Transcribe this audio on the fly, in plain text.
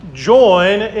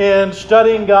join in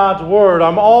studying God's Word.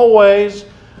 I'm always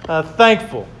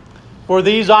thankful for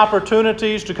these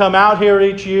opportunities to come out here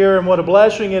each year, and what a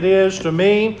blessing it is to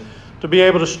me to be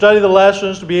able to study the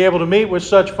lessons, to be able to meet with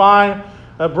such fine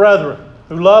brethren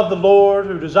who love the Lord,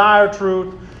 who desire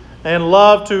truth, and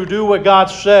love to do what God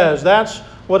says. That's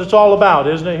what it's all about,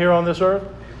 isn't it, here on this earth?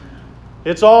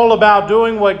 It's all about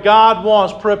doing what God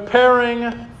wants,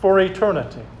 preparing for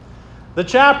eternity. The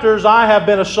chapters I have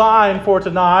been assigned for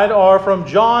tonight are from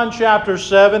John chapter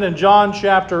 7 and John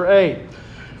chapter 8.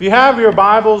 If you have your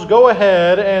Bibles, go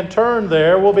ahead and turn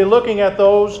there. We'll be looking at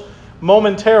those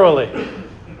momentarily.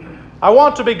 I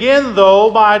want to begin, though,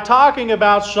 by talking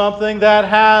about something that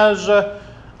has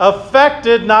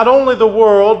affected not only the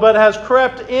world, but has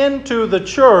crept into the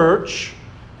church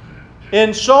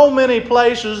in so many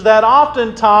places that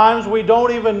oftentimes we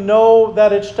don't even know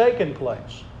that it's taken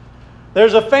place.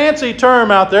 There's a fancy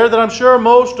term out there that I'm sure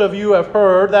most of you have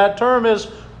heard. That term is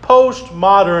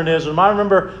postmodernism. I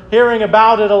remember hearing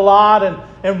about it a lot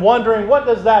and wondering, what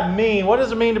does that mean? What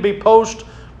does it mean to be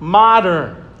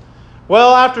postmodern?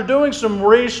 Well, after doing some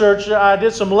research, I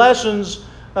did some lessons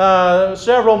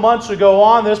several months ago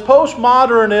on this.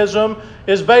 Postmodernism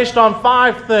is based on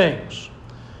 5 things.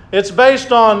 It's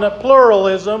based on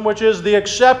pluralism, which is the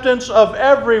acceptance of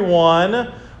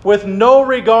everyone with no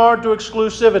regard to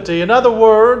exclusivity. In other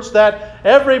words, that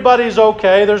everybody's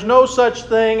okay. There's no such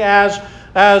thing as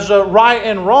right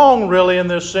and wrong, really, in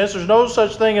this sense. There's no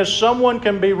such thing as someone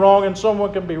can be wrong and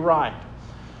someone can be right.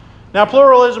 Now,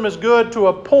 pluralism is good to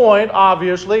a point,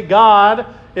 obviously. God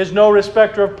is no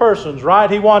respecter of persons,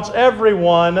 right? He wants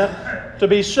everyone to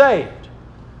be saved.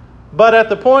 But at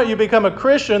the point you become a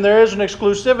Christian, there is an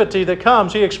exclusivity that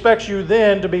comes. He expects you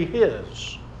then to be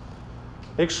His,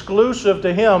 exclusive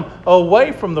to Him,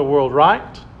 away from the world,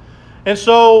 right? And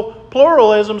so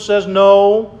pluralism says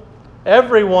no,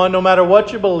 everyone, no matter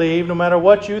what you believe, no matter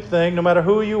what you think, no matter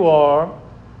who you are,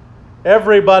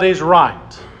 everybody's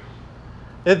right.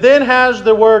 It then has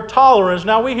the word tolerance.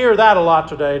 Now, we hear that a lot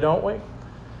today, don't we?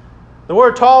 The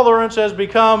word tolerance has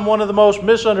become one of the most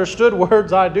misunderstood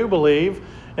words, I do believe,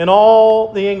 in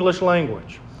all the English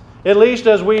language. At least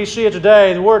as we see it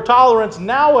today, the word tolerance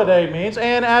nowadays means,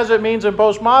 and as it means in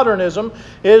postmodernism,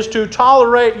 is to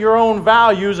tolerate your own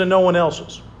values and no one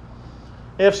else's.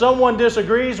 If someone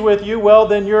disagrees with you, well,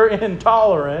 then you're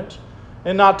intolerant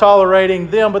and not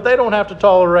tolerating them, but they don't have to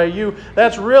tolerate you.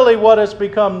 That's really what it's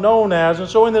become known as. And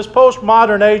so in this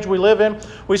postmodern age we live in,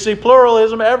 we see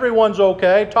pluralism, everyone's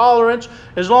okay. Tolerance,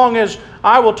 as long as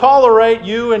I will tolerate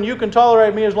you and you can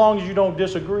tolerate me as long as you don't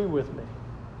disagree with me.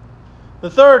 The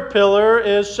third pillar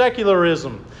is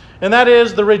secularism, and that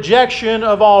is the rejection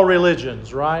of all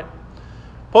religions, right?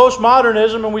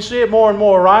 Postmodernism, and we see it more and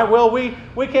more, right? Well, we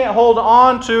can't hold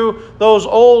on to those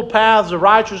old paths of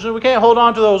righteousness. We can't hold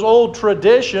on to those old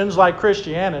traditions like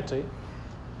Christianity.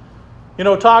 You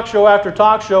know, talk show after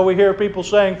talk show, we hear people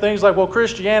saying things like, well,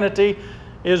 Christianity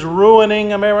is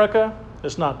ruining America.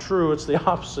 It's not true. It's the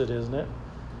opposite, isn't it?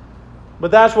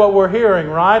 But that's what we're hearing,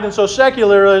 right? And so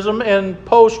secularism and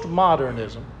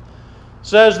postmodernism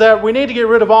says that we need to get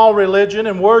rid of all religion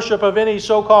and worship of any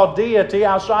so-called deity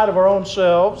outside of our own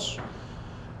selves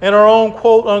and our own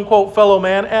quote-unquote fellow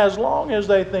man, as long as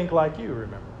they think like you,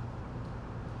 remember.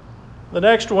 The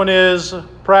next one is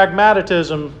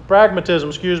pragmatism.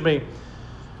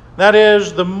 That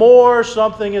is, the more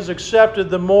something is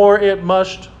accepted, the more it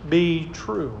must be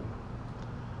true.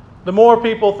 The more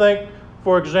people think,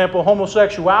 for example,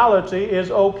 homosexuality is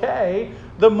okay,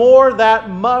 the more that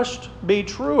must be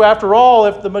true. After all,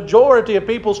 if the majority of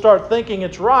people start thinking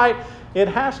it's right, it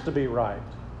has to be right.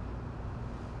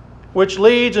 Which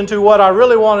leads into what I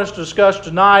really want us to discuss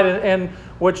tonight, and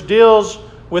which deals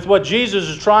with what Jesus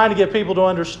is trying to get people to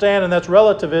understand, and that's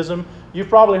relativism. You've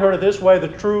probably heard it this way: the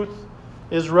truth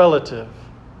is relative.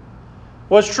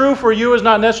 What's true for you is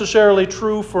not necessarily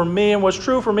true for me, and what's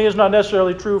true for me is not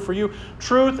necessarily true for you.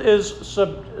 Truth is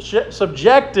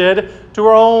subjected to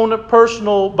our own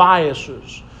personal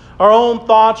biases, our own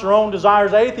thoughts, our own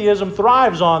desires. Atheism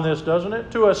thrives on this, doesn't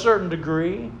it? To a certain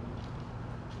degree.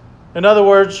 In other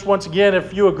words, once again,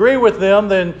 if you agree with them,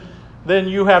 then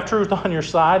you have truth on your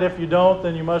side. If you don't,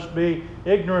 then you must be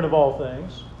ignorant of all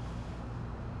things.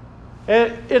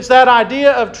 It's that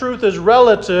idea of truth is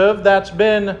relative that's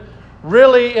been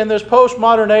really, in this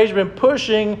postmodern age, been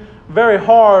pushing very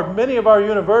hard. Many of our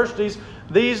universities,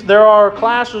 there are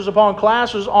classes upon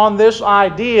classes on this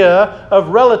idea of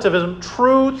relativism.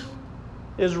 Truth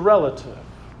is relative.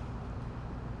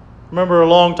 Remember a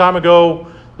long time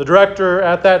ago, the director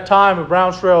at that time of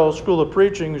Brown's Trail School of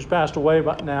Preaching, who's passed away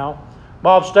by now,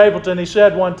 Bob Stapleton, he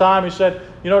said one time, he said,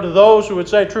 to those who would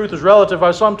say truth is relative,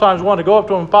 I sometimes want to go up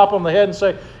to them and pop them on the head and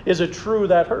say, is it true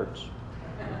that hurts?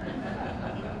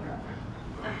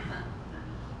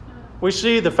 We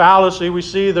see the fallacy, we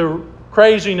see the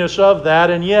craziness of that,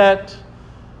 and yet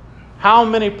how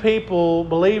many people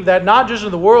believe that? Not just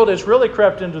in the world, it's really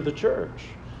crept into the church.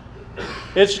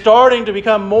 It's starting to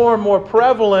become more and more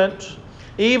prevalent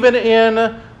even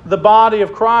in the body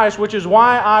of Christ, which is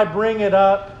why I bring it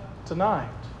up tonight.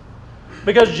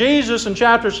 Because Jesus in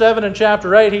chapter 7 and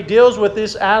chapter 8, He deals with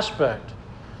this aspect.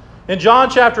 In John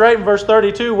chapter 8 and verse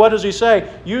 32, what does He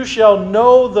say? You shall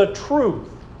know the truth,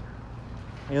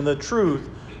 and the truth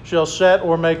shall set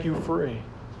or make you free.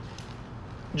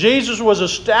 Jesus was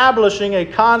establishing a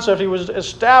concept. He was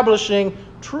establishing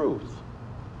truth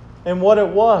and what it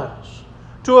was.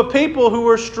 To a people who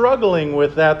were struggling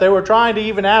with that, they were trying to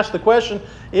even ask the question,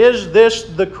 is this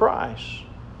the Christ?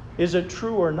 Is it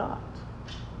true or not?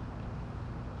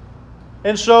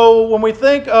 And so when we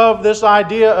think of this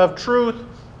idea of truth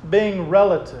being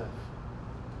relative,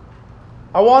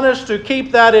 I want us to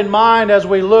keep that in mind as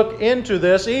we look into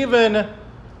this. Even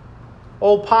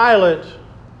old Pilate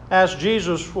asked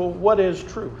Jesus, well, what is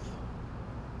truth?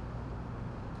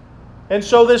 And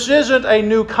so this isn't a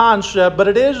new concept, but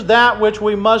it is that which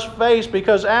we must face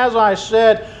because, as I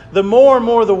said, the more and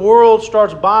more the world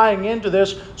starts buying into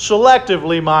this,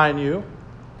 selectively, mind you,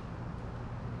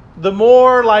 the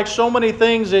more, like so many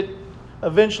things, it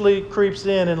eventually creeps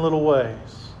in little ways.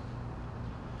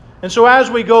 And so as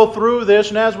we go through this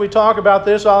and as we talk about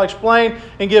this, I'll explain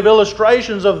and give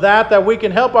illustrations of that we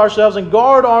can help ourselves and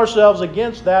guard ourselves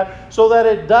against that so that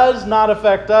it does not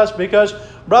affect us. Because,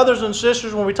 brothers and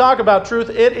sisters, when we talk about truth,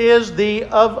 it is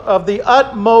of the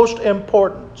utmost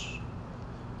importance.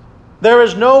 There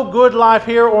is no good life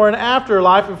here or an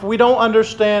afterlife if we don't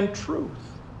understand truth.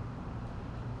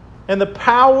 And the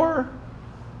power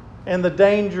and the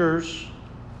dangers,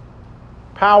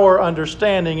 power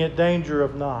understanding it, danger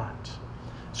of not.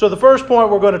 So the first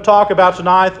point we're going to talk about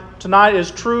tonight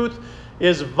is truth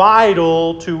is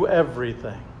vital to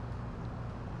everything.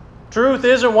 Truth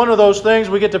isn't one of those things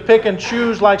we get to pick and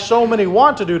choose like so many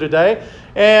want to do today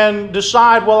and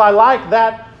decide, well, I like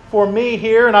that for me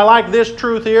here and I like this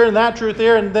truth here and that truth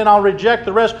here and then I'll reject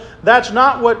the rest. That's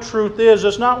not what truth is.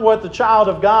 It's not what the child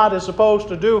of God is supposed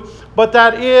to do. But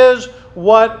that is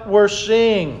what we're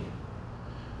seeing.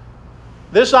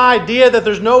 This idea that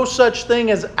there's no such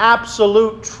thing as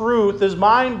absolute truth is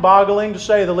mind-boggling to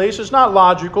say the least. It's not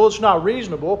logical. It's not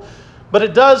reasonable. But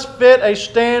it does fit a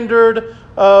standard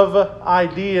of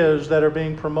ideas that are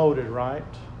being promoted, right?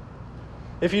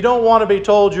 If you don't want to be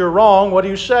told you're wrong, what do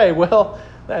you say? Well,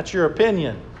 that's your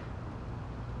opinion.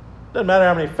 Doesn't matter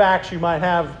how many facts you might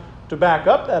have to back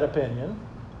up that opinion.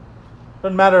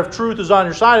 Doesn't matter if truth is on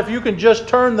your side. If you can just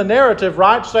turn the narrative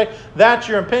right, say that's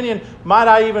your opinion. Might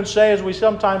I even say, as we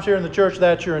sometimes hear in the church,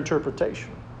 that's your interpretation.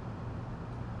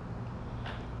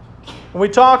 When we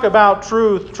talk about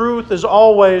truth, truth is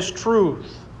always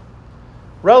truth.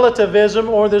 Relativism,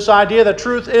 or this idea that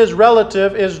truth is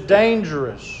relative, is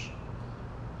dangerous.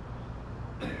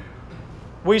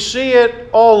 We see it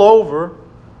all over.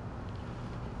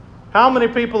 How many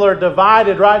people are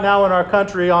divided right now in our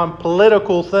country on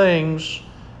political things,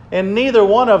 and neither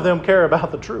one of them care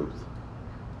about the truth?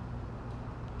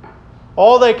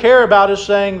 All they care about is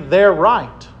saying they're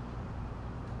right.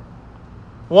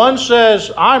 One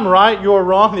says, I'm right, you're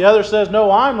wrong. The other says,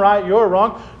 no, I'm right, you're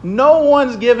wrong. No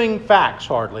one's giving facts,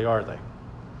 hardly, are they?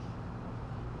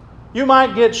 You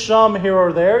might get some here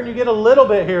or there, and you get a little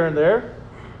bit here and there.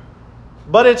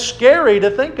 But it's scary to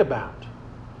think about.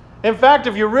 In fact,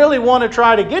 if you really want to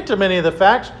try to get to many of the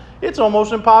facts, it's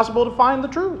almost impossible to find the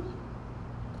truth.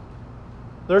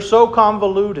 They're so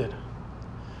convoluted.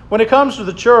 When it comes to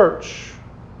the church,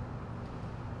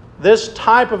 this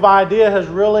type of idea has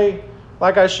really,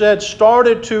 like I said,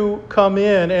 started to come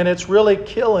in, and it's really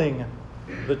killing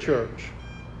the church.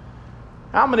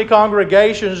 How many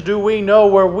congregations do we know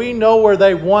where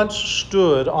they once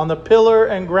stood on the pillar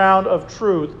and ground of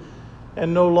truth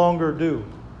and no longer do?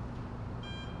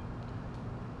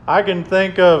 I can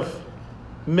think of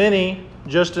many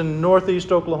just in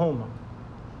northeast Oklahoma.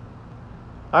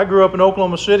 I grew up in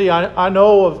Oklahoma City. I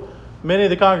know of many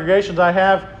of the congregations I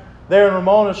have there in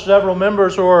Ramona, several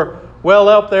members who are well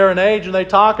up there in age, and they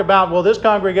talk about, well, this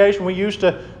congregation, we used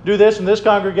to do this, and this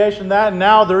congregation that, and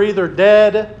now they're either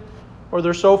dead or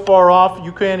they're so far off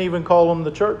you can't even call them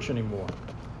the church anymore.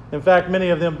 In fact, many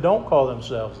of them don't call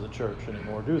themselves the church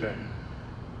anymore, do they?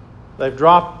 They've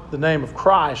dropped the name of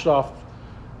Christ off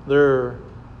their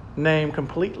name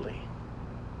completely.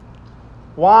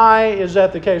 Why is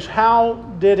that the case? How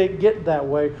did it get that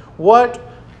way? What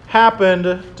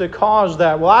happened to cause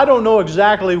that? Well, I don't know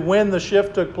exactly when the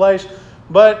shift took place,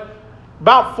 but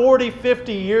about 40,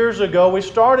 50 years ago, we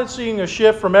started seeing a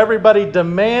shift from everybody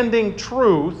demanding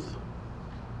truth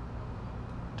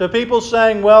to people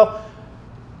saying, well,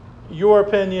 your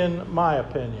opinion, my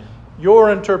opinion.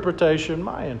 Your interpretation,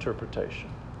 my interpretation.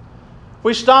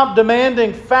 We stopped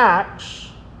demanding facts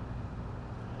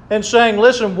and saying,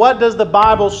 listen, what does the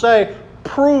Bible say?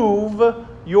 Prove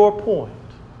your point.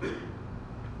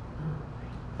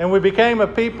 And we became a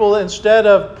people, instead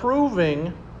of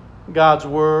proving God's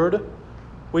Word,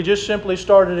 we just simply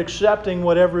started accepting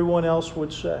what everyone else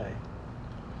would say.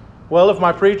 Well, if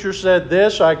my preacher said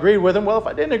this, I agreed with him. Well, if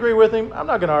I didn't agree with him, I'm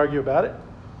not going to argue about it.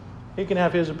 He can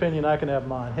have his opinion, I can have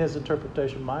mine. His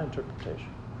interpretation, my interpretation.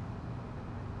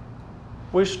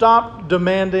 We stopped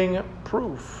demanding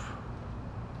proof.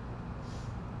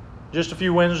 Just a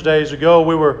few Wednesdays ago,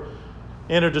 we were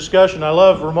in a discussion. I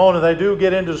love Ramona. They do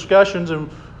get into discussions, and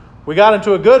we got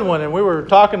into a good one, and we were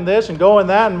talking this and going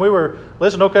that, and we were,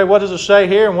 listen, okay, what does it say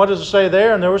here and what does it say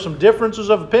there? And there were some differences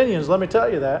of opinions, let me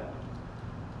tell you that.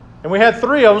 And we had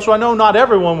 3 of them, so I know not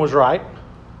everyone was right.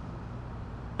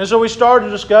 And so we started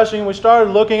discussing, we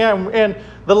started looking at, and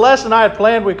the lesson I had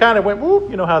planned, we kind of went, whoop,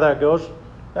 you know how that goes,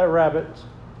 that rabbit.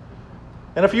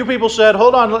 And a few people said,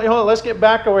 hold on, let's get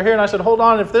back over here. And I said, hold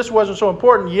on, if this wasn't so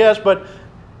important, yes, but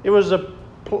it was a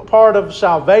part of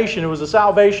salvation. It was a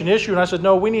salvation issue. And I said,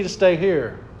 no, we need to stay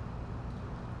here.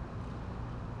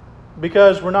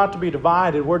 Because we're not to be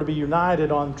divided, we're to be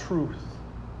united on truth.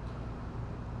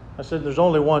 I said, there's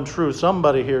only one truth.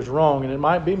 Somebody here is wrong, and it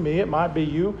might be me, it might be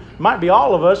you, it might be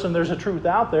all of us, and there's a truth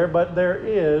out there, but there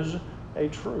is a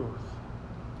truth.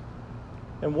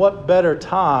 And what better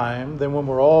time than when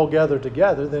we're all gathered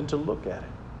together than to look at it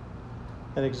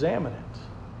and examine it?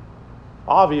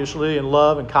 Obviously in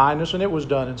love and kindness, and it was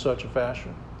done in such a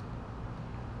fashion.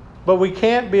 But we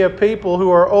can't be a people who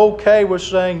are okay with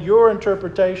saying your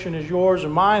interpretation is yours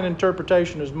and my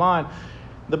interpretation is mine.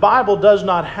 The Bible does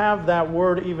not have that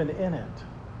word even in it.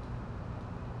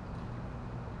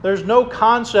 There's no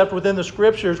concept within the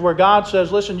Scriptures where God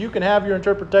says, listen, you can have your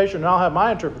interpretation and I'll have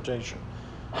my interpretation.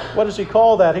 What does He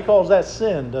call that? He calls that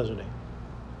sin, doesn't He?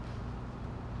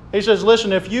 He says,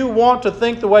 listen, if you want to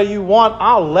think the way you want,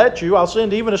 I'll let you. I'll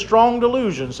send even a strong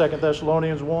delusion, 2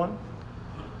 Thessalonians 1.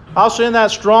 I'll send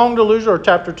that strong delusion, or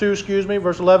chapter 2,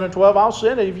 verse 11 and 12. I'll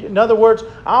send it. In other words,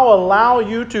 I'll allow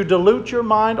you to dilute your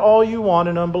mind all you want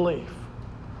in unbelief.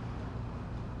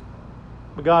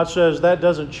 But God says that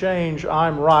doesn't change.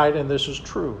 I'm right and this is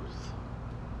truth.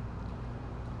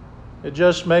 It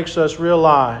just makes us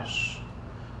realize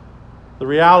the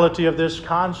reality of this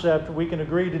concept. We can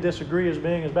agree to disagree as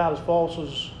being about as false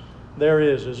as there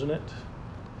is, isn't it?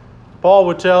 Paul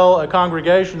would tell a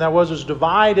congregation that was as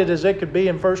divided as it could be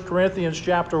in 1 Corinthians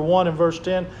chapter 1 and verse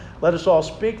 10, let us all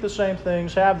speak the same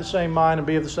things, have the same mind, and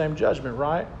be of the same judgment,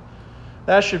 right?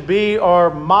 That should be our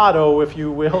motto, if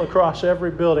you will, across every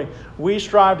building. We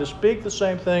strive to speak the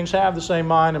same things, have the same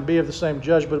mind, and be of the same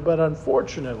judgment. But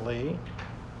unfortunately,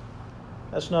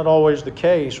 that's not always the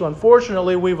case. So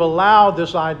unfortunately, we've allowed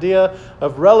this idea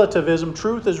of relativism,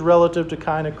 truth is relative, to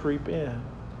kind of creep in.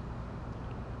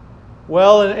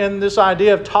 Well, and this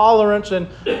idea of tolerance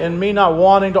and me not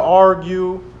wanting to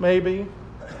argue, maybe. And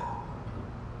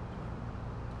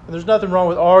there's nothing wrong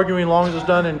with arguing as long as it's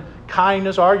done in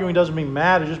kindness. Arguing doesn't mean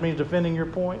mad. It just means defending your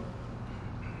point.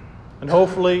 And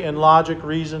hopefully in logic,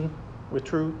 reason, with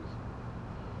truth.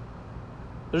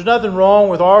 There's nothing wrong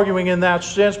with arguing in that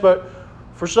sense, but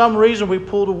for some reason we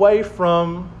pulled away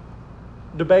from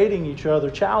debating each other,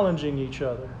 challenging each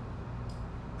other.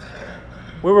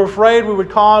 We were afraid we would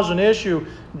cause an issue.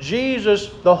 Jesus,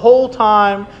 the whole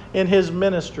time in His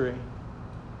ministry,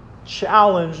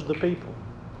 challenged the people.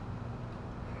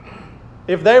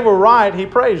 If they were right, He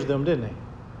praised them, didn't He?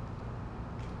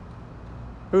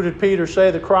 Who did Peter say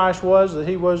that Christ was? That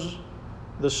He was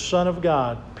the Son of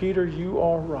God. Peter, you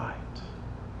are right.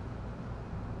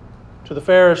 To the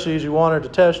Pharisees who wanted to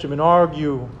test Him and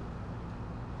argue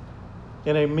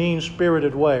in a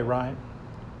mean-spirited way, right?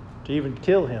 To even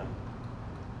kill Him.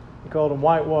 He called them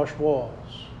whitewashed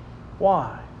walls.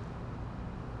 Why?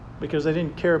 Because they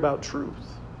didn't care about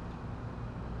truth.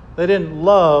 They didn't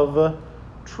love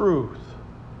truth.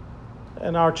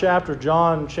 In our chapter,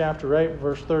 John chapter 8,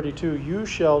 verse 32, you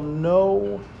shall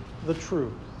know the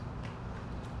truth,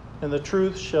 and the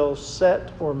truth shall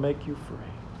set or make you free.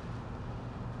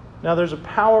 Now there's a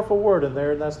powerful word in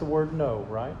there, and that's the word know,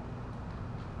 right?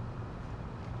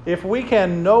 If we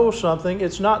can know something,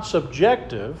 it's not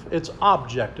subjective, it's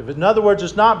objective. In other words,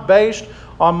 it's not based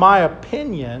on my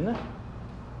opinion,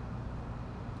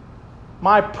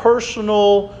 my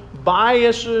personal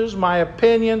biases, my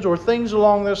opinions, or things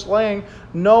along this line.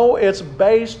 No, it's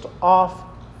based off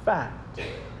fact.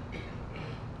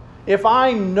 If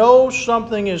I know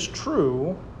something is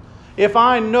true, if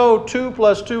I know 2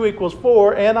 + 2 =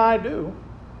 4, and I do,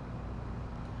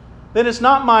 then it's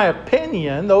not my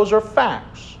opinion, those are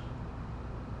facts.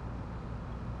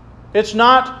 It's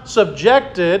not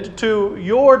subjected to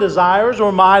your desires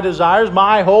or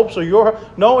my hopes or your...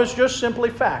 No, it's just simply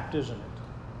fact, isn't it?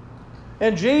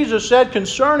 And Jesus said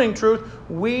concerning truth,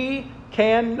 we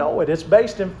can know it. It's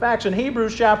based in facts. In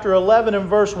Hebrews chapter 11 and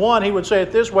verse 1, he would say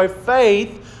it this way: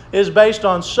 faith is based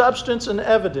on substance and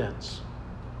evidence.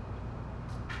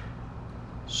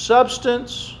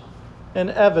 Substance and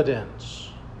evidence.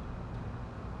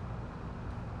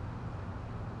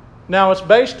 Now, it's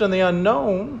based on the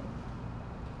unknown,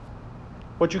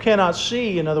 what you cannot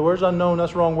see. In other words, unknown,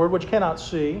 that's the wrong word, what you cannot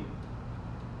see.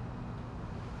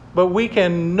 But we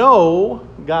can know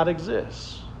God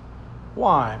exists.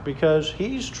 Why? Because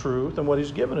He's truth and what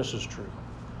He's given us is truth.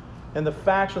 And the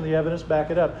facts and the evidence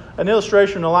back it up. An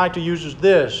illustration I like to use is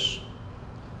this.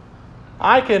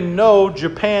 I can know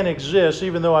Japan exists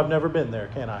even though I've never been there,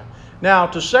 can I? Now,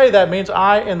 to say that means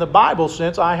in the Bible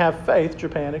sense, I have faith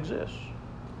Japan exists.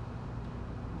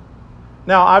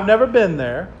 Now, I've never been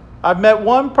there. I've met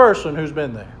one person who's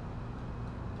been there.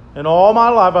 In all my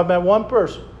life, I've met one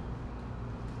person.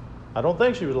 I don't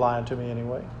think she was lying to me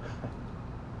anyway.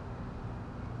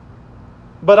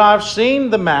 But I've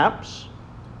seen the maps.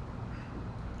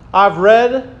 I've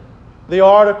read the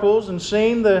articles and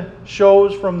seen the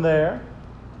shows from there.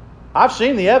 I've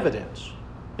seen the evidence.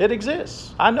 It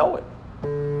exists. I know it.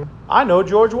 I know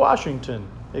George Washington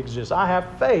exists. I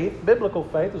have faith. Biblical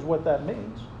faith is what that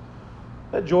means.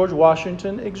 That George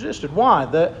Washington existed. Why?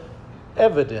 The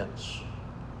evidence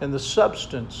and the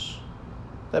substance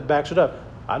that backs it up.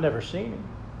 I've never seen him.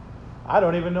 I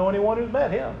don't even know anyone who's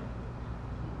met him.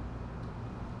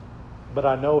 But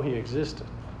I know he existed.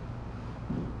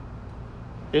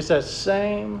 It's that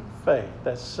same faith,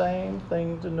 that same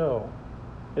thing to know,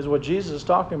 is what Jesus is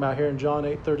talking about here in John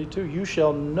 8:32. You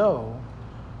shall know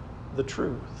the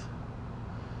truth.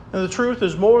 And the truth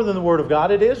is more than the Word of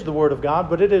God. It is the Word of God,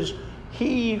 but it is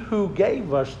He who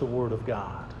gave us the Word of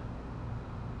God.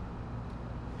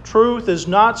 Truth is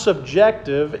not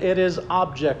subjective, it is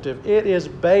objective. It is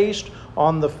based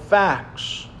on the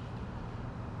facts.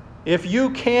 If you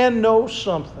can know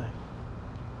something,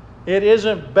 it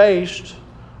isn't based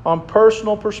on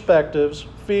personal perspectives,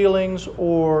 feelings,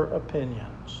 or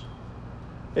opinions.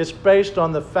 It's based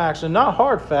on the facts, and not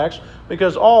hard facts,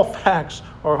 because all facts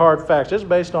are hard facts. It's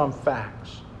based on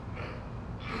facts.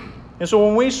 And so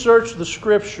when we search the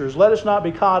Scriptures, let us not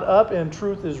be caught up in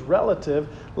truth is relative.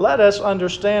 Let us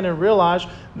understand and realize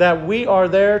that we are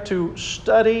there to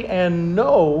study and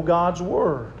know God's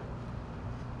Word.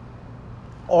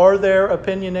 Are there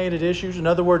opinionated issues? In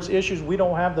other words, issues we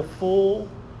don't have the full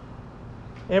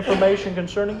information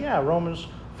concerning? Yeah, Romans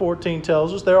 14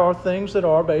 tells us there are things that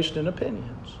are based in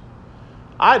opinions.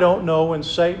 I don't know when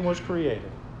Satan was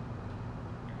created.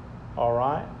 All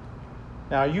right?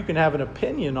 Now, you can have an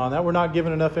opinion on that. We're not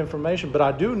given enough information, but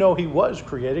I do know he was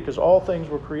created because all things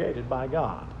were created by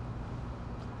God.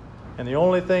 And the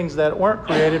only things that weren't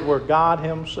created were God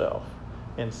Himself.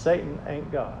 And Satan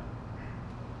ain't God.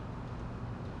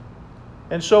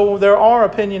 And so there are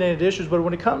opinionated issues, but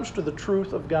when it comes to the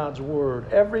truth of God's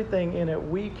Word, everything in it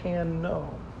we can know,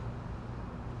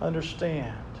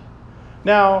 understand.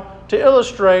 Now, to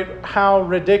illustrate how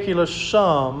ridiculous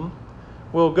some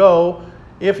will go,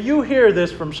 if you hear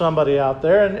this from somebody out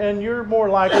there, and you're more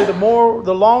likely,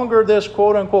 the longer this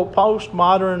quote-unquote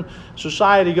postmodern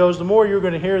society goes, the more you're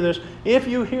going to hear this. If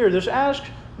you hear this, ask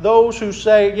those who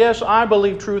say, yes, I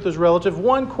believe truth is relative.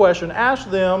 One question,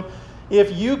 ask them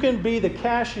if you can be the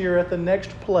cashier at the next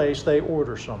place they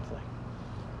order something.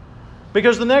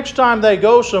 Because the next time they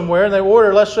go somewhere and they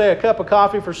order, let's say, a cup of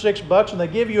coffee for $6 and they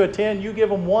give you a 10, you give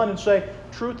them 1 and say,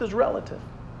 truth is relative.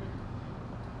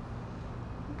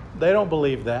 They don't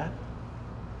believe that.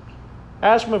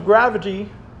 Ask them if gravity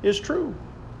is true.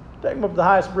 Take them up to the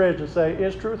highest bridge and say,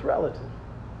 is truth relative?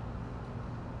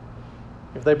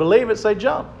 If they believe it, say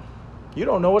jump. You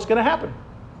don't know what's going to happen.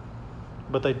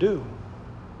 But they do.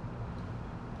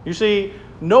 You see,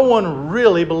 no one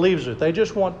really believes it. They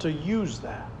just want to use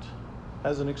that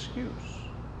as an excuse.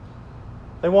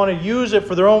 They want to use it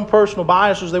for their own personal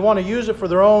biases. They want to use it for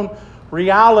their own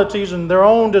realities and their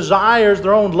own desires,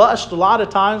 their own lust a lot of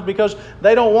times because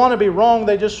they don't want to be wrong.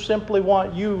 They just simply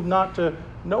want you not to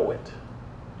know it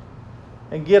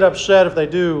and get upset if they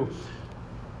do.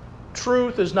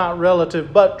 Truth is not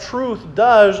relative, but truth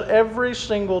does every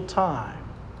single time.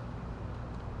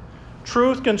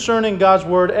 Truth concerning God's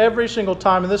Word every single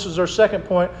time, and this is our second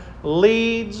point,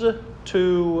 leads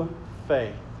to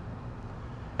faith.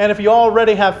 And if you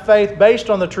already have faith based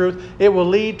on the truth, it will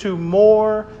lead to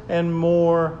more and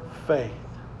more faith.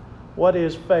 What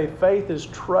is faith? Faith is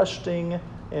trusting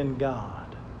in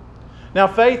God. Now,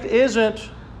 faith isn't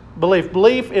belief.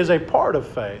 Belief is a part of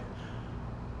faith.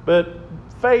 But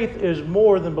faith is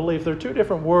more than belief. There are two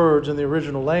different words in the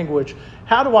original language.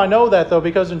 How do I know that, though?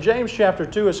 Because in James chapter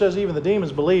 2, it says even the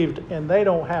demons believed, and they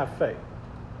don't have faith.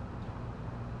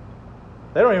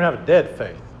 They don't even have a dead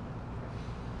faith.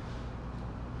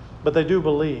 But they do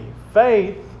believe.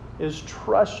 Faith is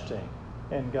trusting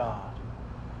in God.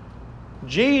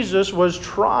 Jesus was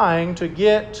trying to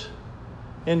get,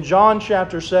 in John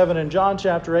chapter 7 and John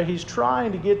chapter 8, He's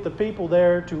trying to get the people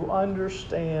there to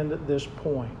understand this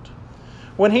point.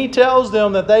 When He tells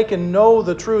them that they can know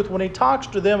the truth, when He talks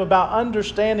to them about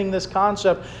understanding this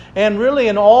concept, and really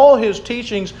in all His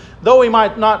teachings, though He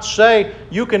might not say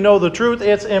you can know the truth,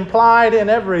 it's implied in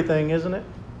everything, isn't it?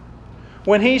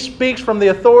 When He speaks from the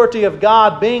authority of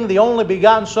God, being the only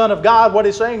begotten Son of God, what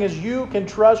He's saying is you can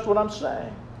trust what I'm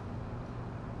saying.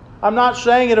 I'm not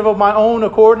saying it of my own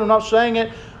accord. I'm not saying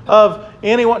it of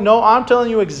anyone. No, I'm telling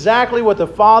you exactly what the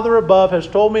Father above has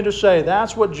told me to say.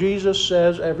 That's what Jesus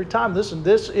says every time. Listen,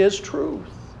 this is truth.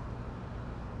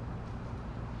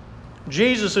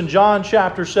 Jesus in John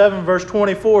chapter 7 verse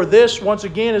 24, this once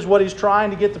again is what He's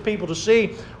trying to get the people to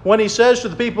see when He says to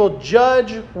the people,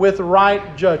 judge with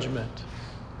right judgment.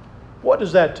 What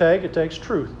does that take? It takes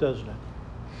truth, doesn't it?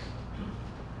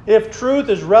 If truth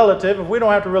is relative, if we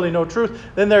don't have to really know truth,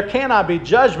 then there cannot be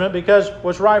judgment because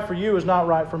what's right for you is not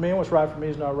right for me, and what's right for me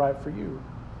is not right for you.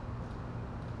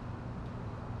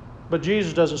 But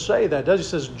Jesus doesn't say that, does He? He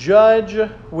says, judge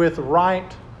with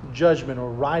right judgment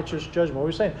or righteous judgment. What are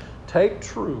we saying? Take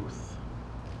truth.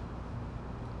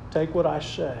 Take what I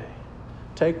say.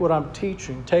 Take what I'm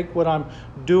teaching. Take what I'm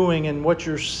doing and what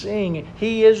you're seeing.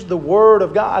 He is the Word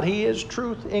of God. He is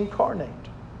truth incarnate.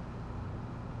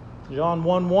 John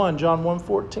 1:1, John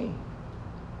 1:14.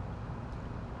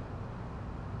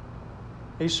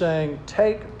 He's saying,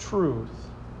 take truth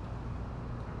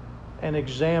and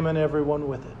examine everyone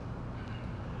with it.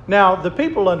 Now, the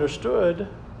people understood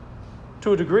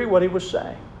to a degree what He was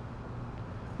saying.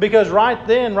 Because right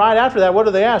then, right after that, what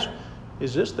do they ask?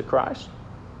 Is this the Christ?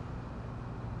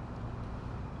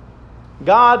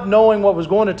 God knowing what was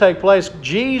going to take place,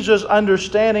 Jesus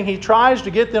understanding, He tries to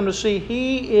get them to see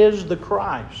He is the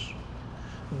Christ.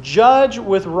 Judge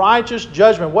with righteous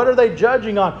judgment. What are they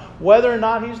judging on? Whether or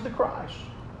not He's the Christ.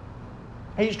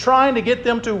 He's trying to get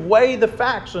them to weigh the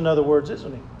facts, in other words,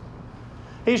 isn't He?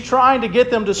 He's trying to get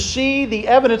them to see the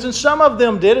evidence, and some of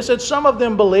them did. It said some of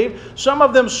them believed. Some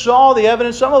of them saw the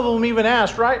evidence. Some of them even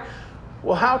asked, right?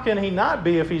 Well, how can He not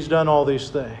be if He's done all these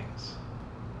things?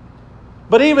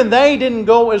 But even they didn't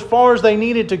go as far as they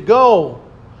needed to go.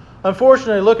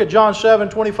 Unfortunately, look at John 7,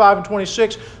 25 and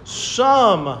 26.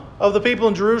 Some of the people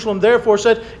in Jerusalem therefore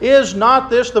said, is not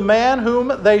this the man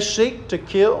whom they seek to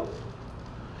kill?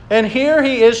 And here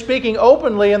He is speaking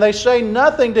openly, and they say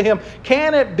nothing to Him.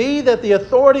 Can it be that the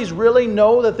authorities really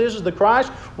know that this is the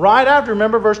Christ? Right after,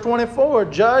 remember verse 24,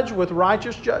 judge with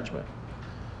righteous judgment.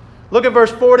 Look at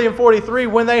verse 40 and 43.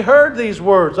 When they heard these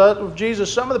words of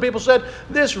Jesus, some of the people said,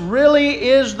 this really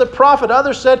is the prophet.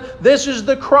 Others said, this is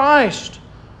the Christ.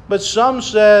 But some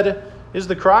said, is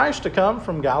the Christ to come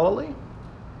from Galilee?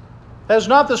 Has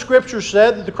not the Scripture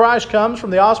said that the Christ comes from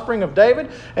the offspring of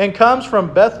David and comes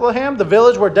from Bethlehem, the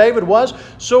village where David was?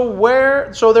 So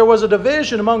there was a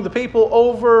division among the people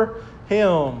over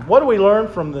Him. What do we learn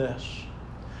from this?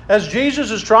 As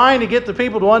Jesus is trying to get the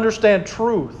people to understand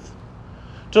truth,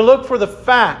 to look for the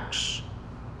facts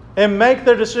and make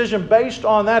their decision based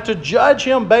on that, to judge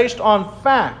Him based on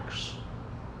facts.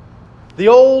 The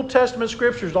Old Testament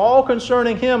Scriptures, all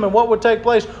concerning Him and what would take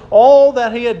place, all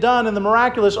that He had done in the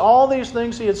miraculous, all these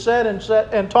things He had said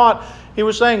and taught, He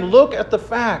was saying, look at the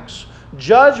facts.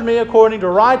 Judge me according to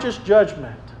righteous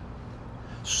judgment.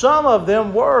 Some of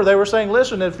them were. They were saying,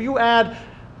 listen, if you add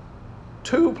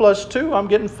 2 plus 2, I'm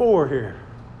getting 4 here.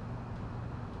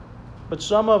 But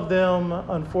some of them,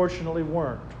 unfortunately,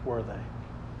 weren't, were they?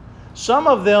 Some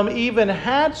of them even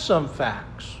had some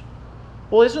facts.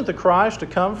 Well, isn't the Christ to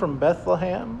come from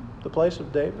Bethlehem, the place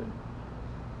of David?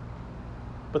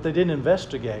 But they didn't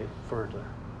investigate further.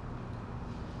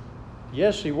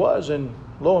 Yes, he was, and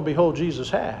lo and behold, Jesus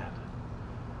had.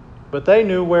 But they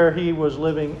knew where he was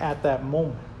living at that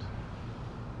moment.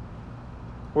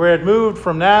 Where he had moved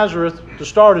from Nazareth to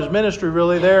start his ministry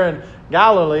really there in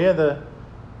Galilee, at the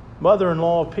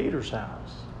mother-in-law of Peter's house.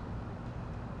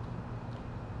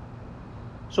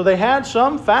 So they had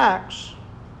some facts,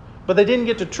 but they didn't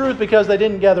get to truth because they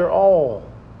didn't gather all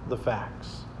the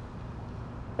facts.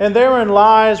 And therein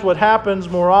lies what happens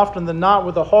more often than not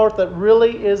with a heart that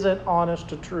really isn't honest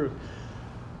to truth.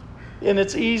 And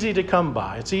it's easy to come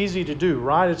by. It's easy to do,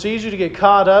 right? It's easy to get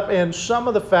caught up in some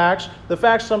of the facts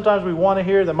sometimes we want to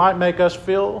hear that might make us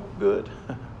feel good.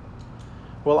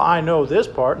 Well, I know this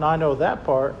part and I know that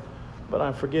part, but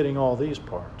I'm forgetting all these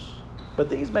parts. But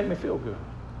these make me feel good.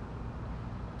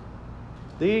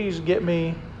 These get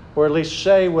me, or at least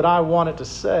say what I want it to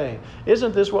say.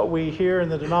 Isn't this what we hear in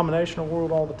the denominational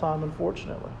world all the time,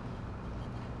 unfortunately?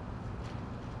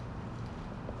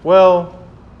 Well,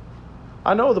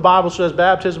 I know the Bible says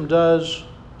baptism does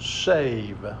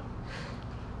save.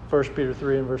 1 Peter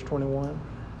 3 and verse 21.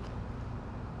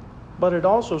 But it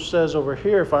also says over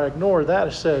here, if I ignore that,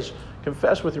 it says,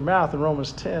 confess with your mouth in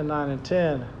Romans 10, 9 and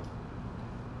 10,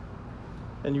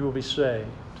 and you will be saved.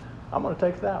 I'm going to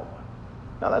take that one.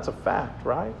 Now that's a fact,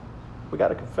 right? We got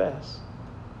to confess.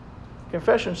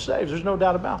 Confession saves, there's no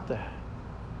doubt about that.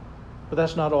 But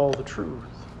that's not all the truth.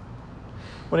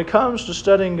 When it comes to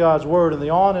studying God's Word and the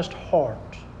honest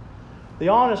heart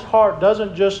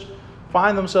doesn't just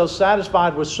find themselves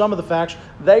satisfied with some of the facts.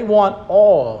 They want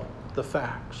all the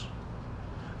facts.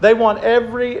 They want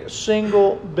every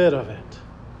single bit of it.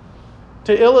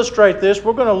 To illustrate this,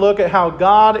 we're going to look at how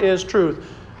God is truth.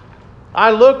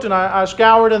 I looked and I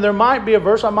scoured, and there might be a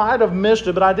verse, I might have missed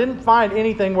it, but I didn't find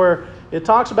anything where it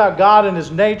talks about God and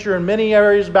His nature in many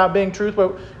areas about being truth.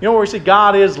 But you know where we see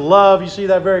God is love, you see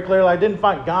that very clearly. I didn't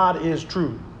find God is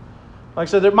truth. Like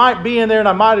I said, there might be in there, and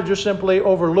I might have just simply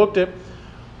overlooked it.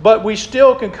 But we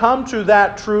still can come to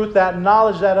that truth, that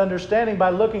knowledge, that understanding by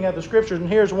looking at the Scriptures. And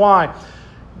here's why.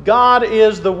 God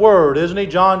is the Word, isn't He?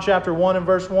 John chapter 1 and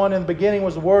verse 1. In the beginning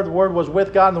was the Word was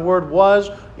with God, and the Word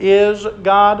is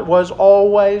God, was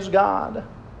always God.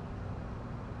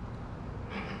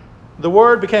 The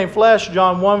Word became flesh,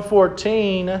 John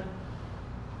 1:14,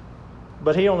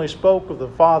 but He only spoke of the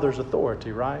Father's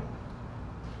authority, right?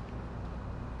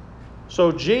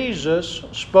 So Jesus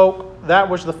spoke that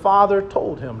which the Father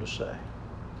told Him to say.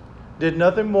 Did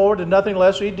nothing more, did nothing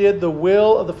less. He did the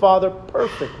will of the Father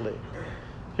perfectly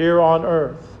here on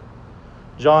earth.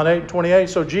 John 8:28,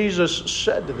 so Jesus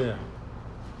said to them,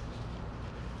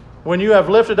 when you have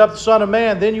lifted up the Son of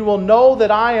Man, then you will know that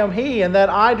I am He, and that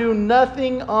I do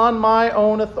nothing on my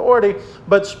own authority,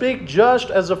 but speak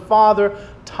just as the Father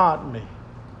taught me.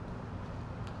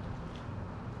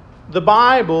 The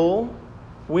Bible,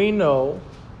 we know,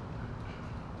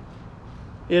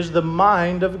 is the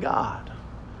mind of God.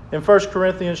 In 1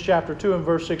 Corinthians chapter 2 and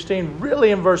verse 16,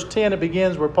 really in verse 10 it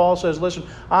begins where Paul says, listen,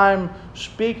 I'm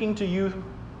speaking to you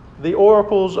the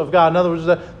oracles of God. In other words,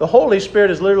 the Holy Spirit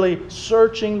is literally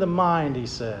searching the mind, he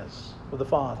says, of the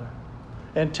Father,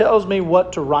 and tells me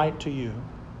what to write to you.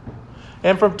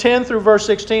 And from 10 through verse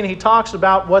 16, he talks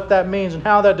about what that means and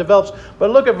how that develops.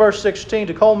 But look at verse 16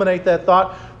 to culminate that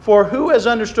thought. For who has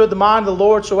understood the mind of the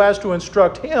Lord so as to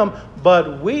instruct him?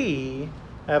 But we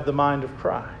have the mind of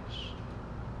Christ.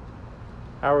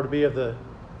 How are we to be of the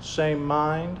same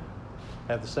mind?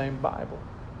 Have the same Bible.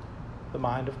 The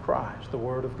mind of Christ, the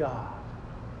Word of God,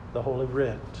 the Holy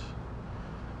Writ.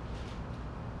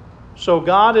 So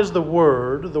God is the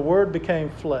Word. The Word became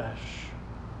flesh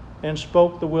and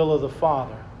spoke the will of the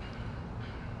Father.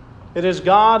 It is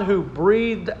God who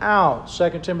breathed out,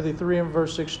 2 Timothy 3 and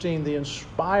verse 16, the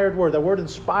inspired word. That word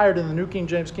inspired in the New King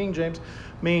James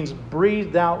means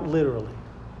breathed out literally.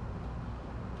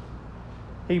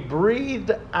 He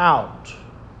breathed out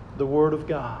the Word of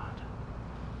God.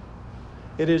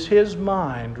 It is His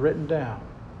mind written down.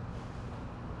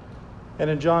 And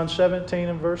in John 17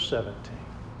 and verse 17,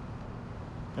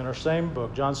 in our same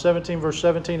book, John 17 verse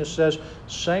 17, it says,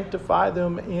 sanctify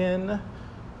them in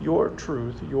your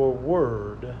truth. Your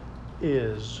word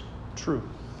is truth.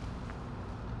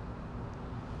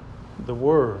 The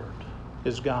Word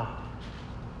is God.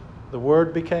 The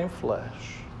Word became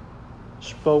flesh,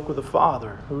 spoke with the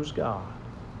Father, who's God.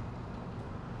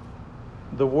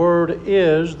 The Word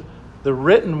is, the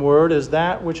written Word is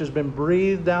that which has been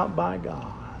breathed out by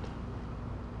God.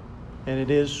 And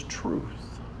it is truth.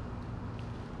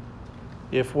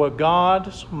 If what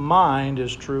God's mind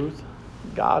is truth,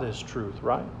 God is truth,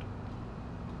 right?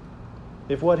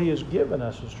 If what He has given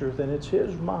us is truth, then it's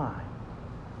His mind.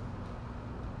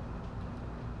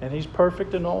 And He's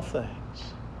perfect in all things.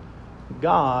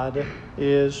 God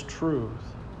is truth.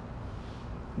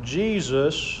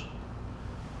 Jesus,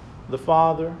 the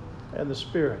Father, and the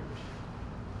Spirit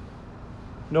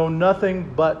know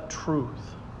nothing but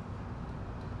truth.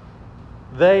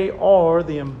 They are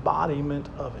the embodiment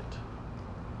of it.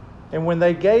 And when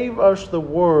they gave us the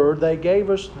Word, they gave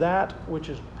us that which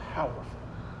is powerful.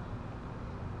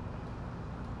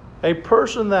 A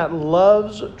person that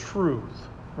loves truth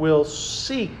will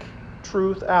seek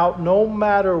truth out no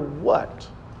matter what,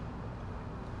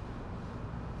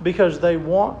 because they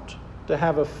want to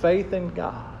have a faith in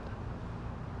God.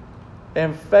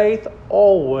 And faith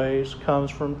always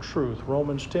comes from truth.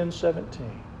 Romans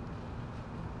 10:17.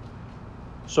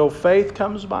 So faith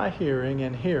comes by hearing,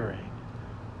 and hearing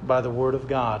by the Word of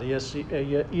God.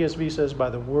 ESV says by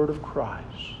the Word of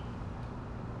Christ.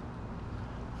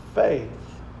 Faith.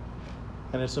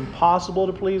 And it's impossible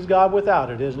to please God without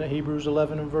it, isn't it? Hebrews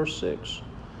 11 and verse 6.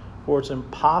 For it's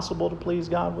impossible to please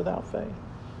God without faith.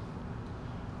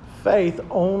 Faith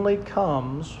only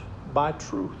comes by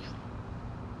truth.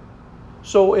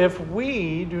 So if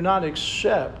we do not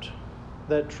accept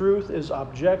that truth is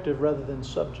objective rather than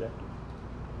subjective,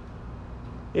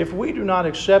 if we do not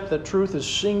accept that truth is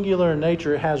singular in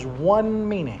nature, it has one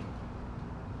meaning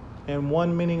and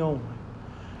one meaning only.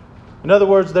 In other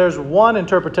words, there's one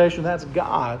interpretation, that's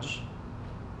God's.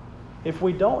 If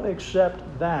we don't accept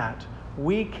that,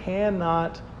 we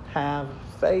cannot have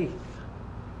faith.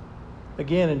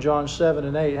 Again, in John 7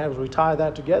 and 8, as we tie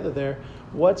that together there,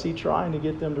 what's he trying to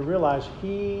get them to realize?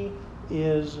 He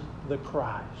is the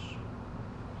Christ.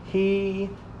 He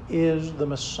is the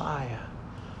Messiah.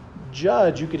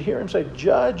 Judge, you could hear him say,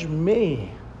 judge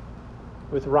me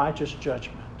with righteous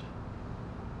judgment.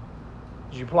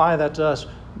 As you apply that to us,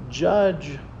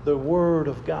 judge the Word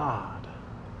of God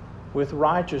with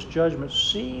righteous judgment.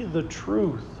 See the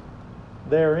truth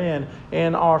therein,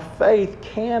 and our faith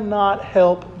cannot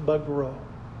help but grow.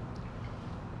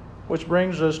 Which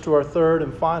brings us to our third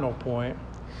and final point.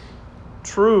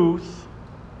 Truth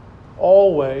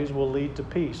always will lead to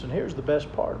peace. And here's the best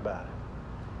part about it.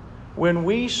 When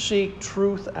we seek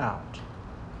truth out,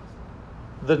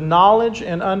 the knowledge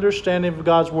and understanding of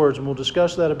God's words, and we'll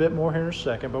discuss that a bit more here in a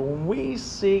second, but when we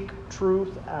seek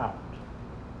truth out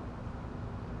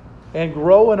and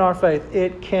grow in our faith,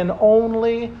 it can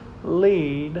only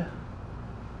lead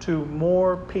to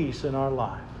more peace in our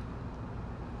life.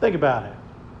 Think about it.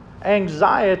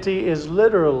 Anxiety is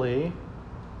literally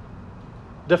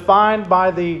defined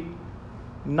by the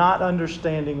not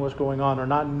understanding what's going on, or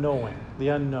not knowing, the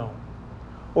unknown.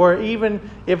 Or even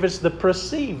if it's the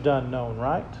perceived unknown,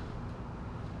 right?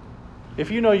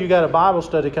 If you know you got a Bible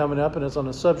study coming up and it's on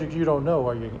a subject you don't know,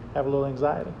 are you have a little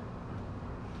anxiety?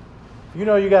 If you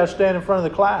know you got to stand in front of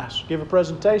the class, give a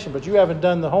presentation, but you haven't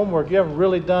done the homework, you haven't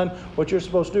really done what you're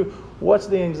supposed to do, what's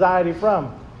the anxiety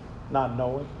from? Not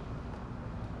knowing.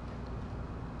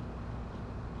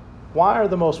 Why are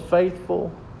the most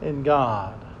faithful in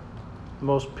God the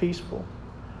most peaceful?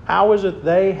 How is it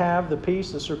they have the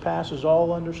peace that surpasses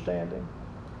all understanding?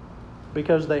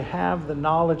 Because they have the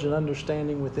knowledge and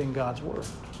understanding within God's Word.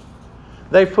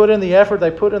 They put in the effort,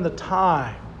 they put in the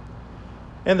time.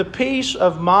 And the peace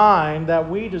of mind that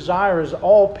we desire as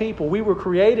all people, we were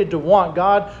created to want.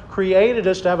 God created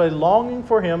us to have a longing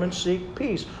for Him and seek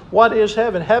peace. What is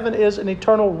heaven? Heaven is an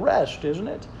eternal rest, isn't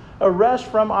it? A rest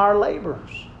from our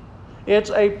labors. It's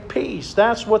a peace.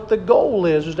 That's what the goal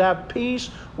is to have peace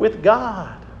with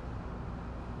God.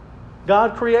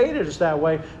 God created us that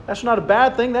way. That's not a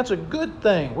bad thing. That's a good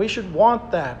thing. We should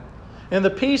want that. And the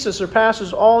peace that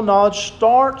surpasses all knowledge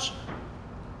starts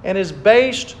and is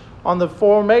based on the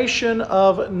formation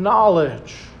of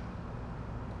knowledge.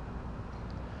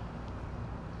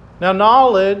 Now,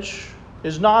 knowledge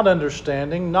is not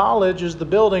understanding. Knowledge is the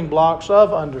building blocks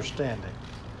of understanding.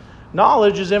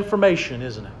 Knowledge is information,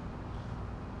 isn't it?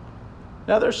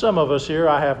 Now, there's some of us here,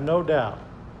 I have no doubt,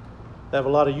 they have a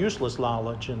lot of useless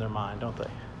knowledge in their mind, don't they?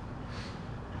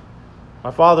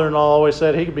 My father-in-law always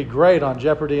said he could be great on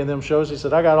Jeopardy and them shows. He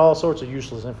said, I got all sorts of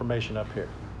useless information up here.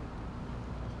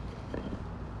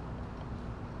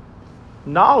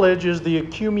 Knowledge is the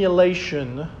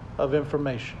accumulation of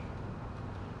information.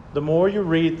 The more you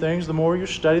read things, the more you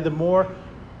study, the more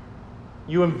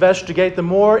you investigate, the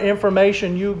more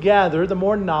information you gather, the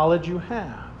more knowledge you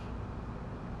have.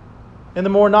 And the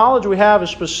more knowledge we have is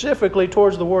specifically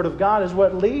towards the Word of God is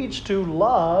what leads to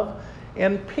love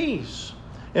and peace.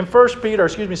 In 2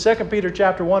 Peter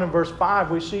chapter 1 and verse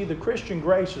 5, we see the Christian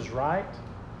graces, right?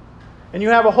 And you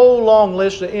have a whole long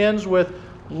list that ends with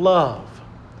love.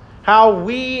 How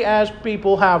we as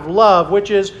people have love,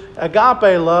 which is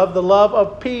agape love, the love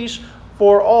of peace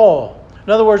for all. In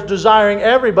In other words, desiring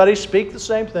everybody speak the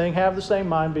same thing, have the same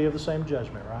mind, be of the same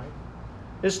judgment, right?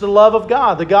 It's the love of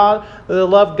God. The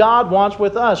love God wants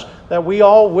with us, that we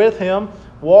all with Him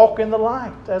walk in the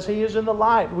light as He is in the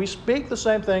light. We speak the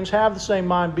same things, have the same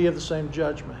mind, be of the same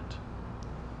judgment.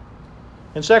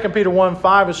 In 2 Peter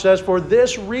 1:5 it says, "For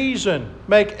this reason,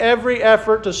 make every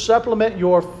effort to supplement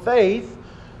your faith,"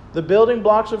 the building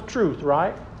blocks of truth,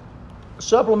 right?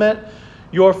 Supplement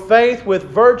your faith with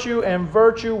virtue, and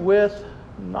virtue with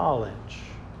knowledge.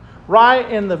 Right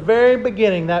in the very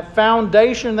beginning, that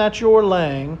foundation that you're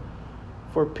laying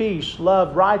for peace,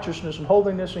 love, righteousness, and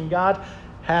holiness in God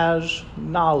has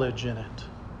knowledge in it.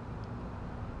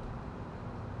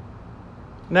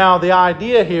 Now, the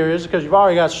idea here is, because you've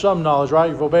already got some knowledge, right?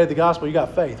 You've obeyed the gospel, you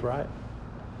got faith, right?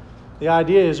 The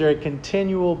idea is there a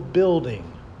continual building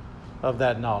of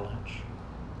that knowledge.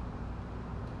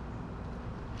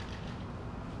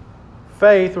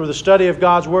 Faith, or the study of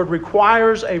God's Word,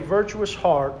 requires a virtuous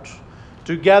heart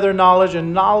to gather knowledge,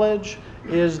 and knowledge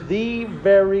is the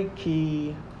very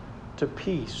key to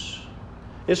peace.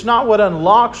 It's not what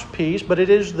unlocks peace, but it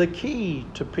is the key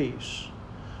to peace.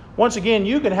 Once again,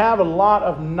 you can have a lot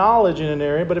of knowledge in an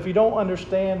area, but if you don't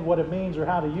understand what it means or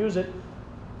how to use it,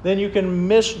 then you can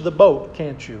miss the boat,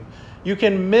 can't you? You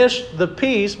can miss the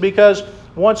peace because,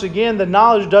 once again, the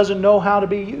knowledge doesn't know how to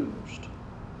be used.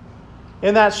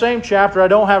 In that same chapter, I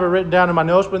don't have it written down in my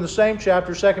notes, but in the same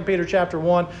chapter, 2 Peter chapter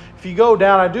 1, if you go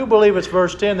down, I do believe it's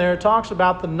verse 10 there, it talks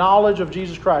about the knowledge of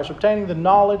Jesus Christ, obtaining the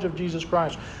knowledge of Jesus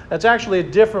Christ. That's actually a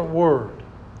different word.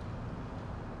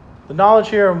 The knowledge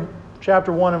here in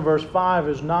chapter 1 and verse 5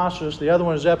 is gnosis. The other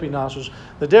one is epignosis.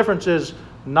 The difference is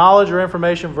knowledge or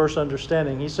information versus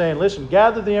understanding. He's saying, listen,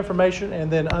 gather the information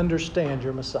and then understand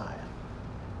your Messiah.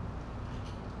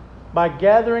 By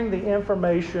gathering the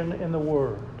information in the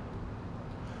Word,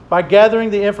 by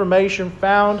gathering the information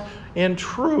found in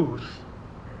truth,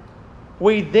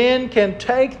 we then can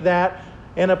take that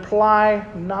and apply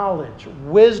knowledge,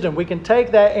 wisdom. We can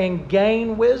take that and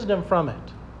gain wisdom from it.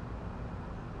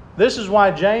 This is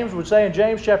why James would say in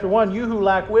James chapter 1, you who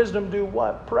lack wisdom do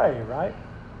what? Pray, right?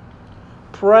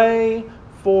 Pray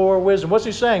for wisdom. What's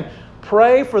he saying?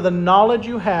 Pray for the knowledge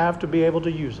you have to be able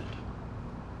to use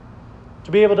it.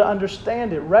 To be able to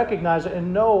understand it, recognize it,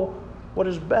 and know what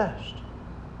is best.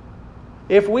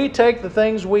 If we take the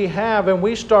things we have and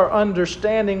we start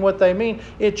understanding what they mean,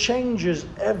 it changes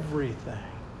everything.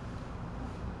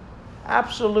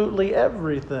 Absolutely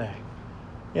everything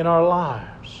in our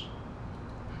lives.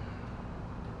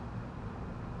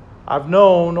 I've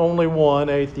known only one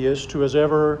atheist who has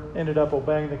ever ended up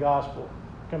obeying the gospel,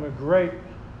 become a great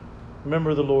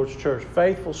member of the Lord's church,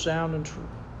 faithful, sound, and true.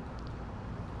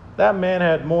 That man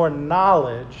had more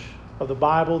knowledge of the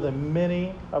Bible than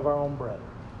many of our own brethren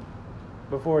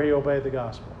before he obeyed the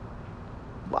gospel.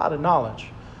 A lot of knowledge,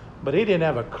 but he didn't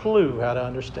have a clue how to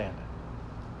understand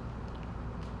it.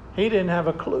 He didn't have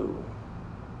a clue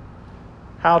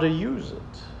how to use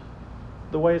it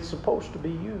the way it's supposed to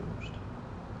be used.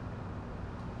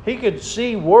 He could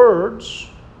see words,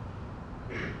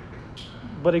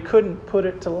 but he couldn't put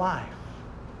it to life.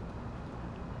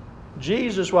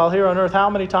 Jesus, while here on earth, how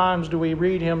many times do we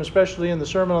read him, especially in the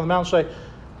Sermon on the Mount, say,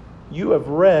 you have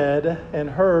read and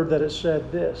heard that it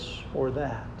said this or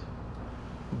that,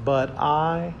 but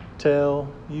I tell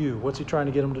you. What's he trying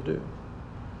to get them to do?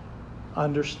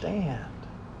 Understand.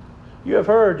 You have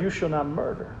heard, you shall not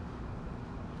murder.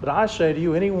 But I say to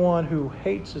you, anyone who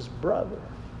hates his brother,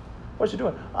 what's he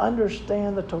doing?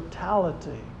 Understand the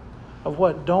totality of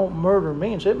what don't murder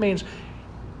means. It means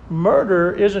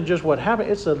murder isn't just what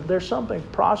happened. There's something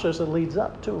process that leads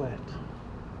up to it.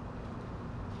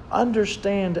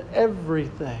 Understand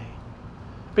everything.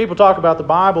 People talk about the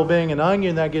Bible being an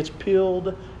onion that gets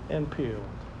peeled and peeled.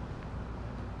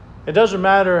 It doesn't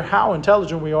matter how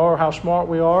intelligent we are, how smart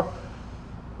we are.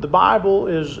 The Bible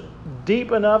is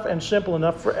deep enough and simple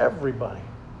enough for everybody.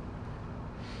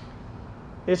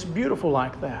 It's beautiful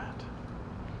like that.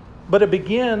 But it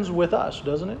begins with us,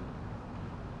 doesn't it?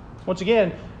 Once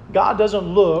again, God doesn't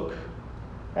look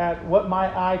at what my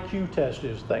IQ test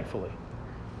is, thankfully.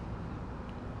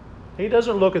 He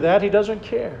doesn't look at that. He doesn't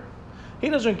care. He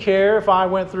doesn't care if I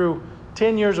went through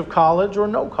 10 years of college or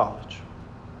no college.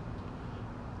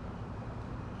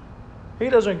 He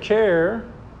doesn't care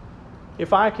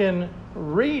if I can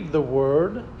read the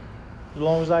Word as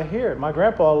long as I hear it. My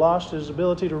grandpa lost his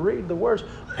ability to read the words.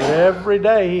 But every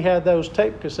day he had those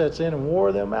tape cassettes in and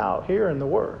wore them out, hearing the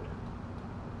Word.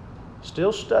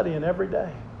 Still studying every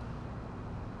day.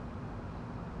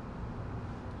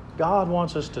 God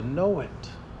wants us to know it.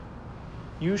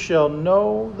 You shall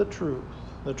know the truth,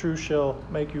 The truth shall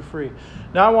make you free.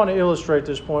 Now I want to illustrate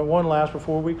this point one last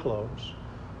before we close.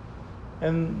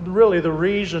 And really the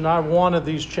reason I wanted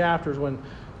these chapters, when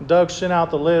Doug sent out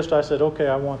the list, I said, okay,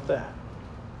 I want that.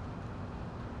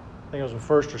 I think it was the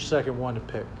first or second one to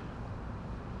pick.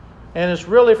 And it's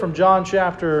really from John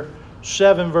chapter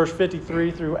 7, verse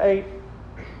 53 through 8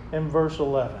 and verse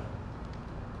 11.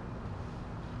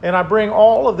 And I bring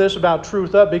all of this about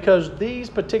truth up because these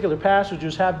particular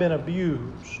passages have been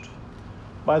abused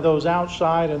by those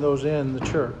outside and those in the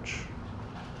church.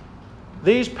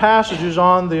 These passages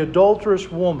on the adulterous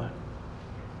woman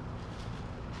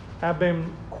have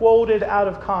been quoted out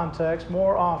of context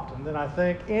more often than I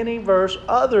think any verse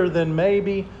other than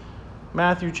maybe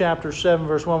Matthew chapter 7,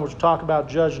 verse 1, which talk about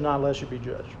judge not lest you be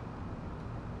judged.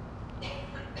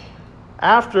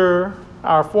 After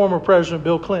our former President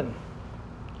Bill Clinton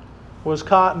was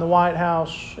caught in the White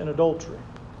House in adultery,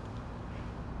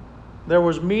 there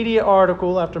was media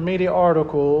article after media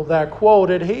article that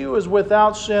quoted, "He who is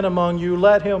without sin among you,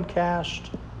 let him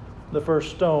cast the first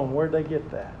stone." Where'd they get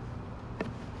that?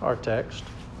 Our text.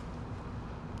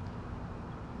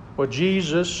 What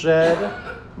Jesus said,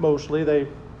 mostly, they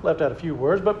left out a few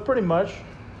words, but pretty much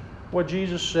what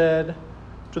Jesus said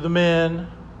to the men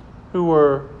who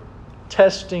were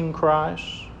testing Christ,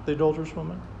 the adulterous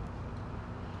woman.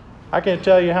 I can't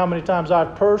tell you how many times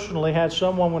I've personally had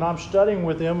someone, when I'm studying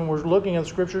with them and we're looking at the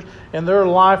Scriptures, and their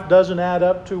life doesn't add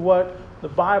up to what the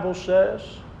Bible says.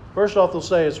 First off, they'll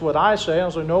say, it's what I say.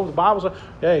 I'll say, no, the Bible says,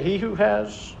 hey, he who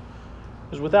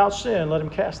is without sin, let him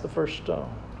cast the first stone.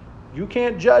 You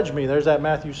can't judge me. There's that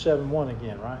Matthew 7:1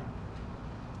 again, right?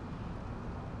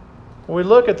 When we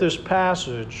look at this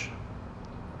passage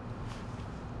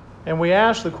and we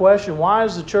ask the question, why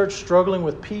is the church struggling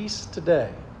with peace today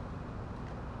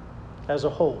as a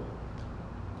whole?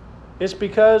 It's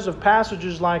because of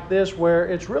passages like this where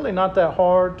it's really not that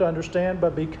hard to understand,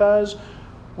 but because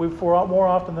we've more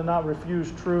often than not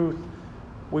refused truth,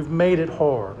 we've made it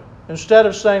hard. Instead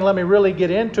of saying, let me really get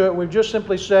into it, we've just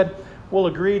simply said, we'll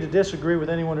agree to disagree with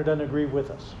anyone who doesn't agree with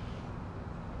us.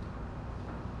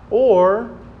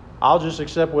 Or, I'll just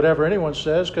accept whatever anyone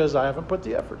says because I haven't put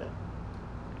the effort in.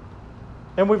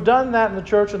 And we've done that in the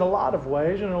church in a lot of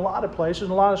ways, in a lot of places,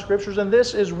 in a lot of scriptures, and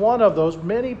this is one of those.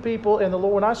 Many people in the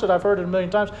Lord, when I said I've heard it a million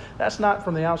times, that's not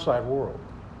from the outside world.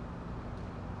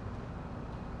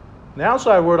 In the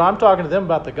outside world, I'm talking to them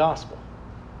about the gospel.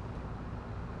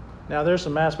 Now, there's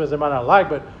some aspects they might not like,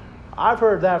 but I've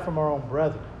heard that from our own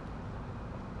brethren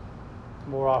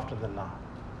more often than not.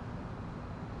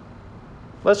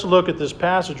 Let's look at this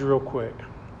passage real quick.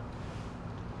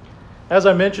 As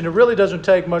I mentioned, it really doesn't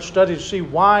take much study to see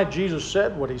why Jesus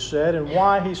said what he said and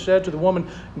why he said to the woman,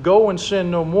 go and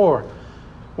sin no more.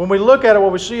 When we look at it,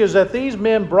 what we see is that these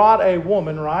men brought a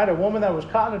woman, right? A woman that was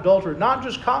caught in adultery. Not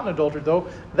just caught in adultery, though.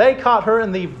 They caught her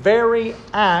in the very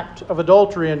act of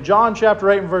adultery. In John chapter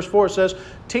 8 and verse 4, it says,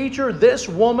 Teacher, this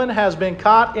woman has been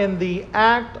caught in the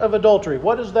act of adultery.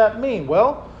 What does that mean?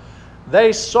 Well,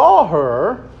 they saw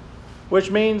her,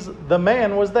 which means the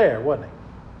man was there, wasn't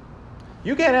he?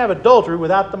 You can't have adultery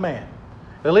without the man.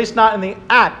 At least not in the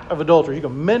act of adultery. You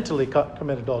can mentally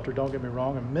commit adultery, don't get me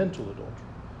wrong, and mental adultery.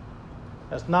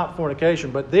 That's not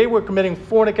fornication, but they were committing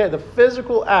fornication, the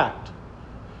physical act.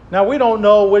 Now, we don't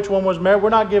know which one was married. We're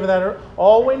not giving that.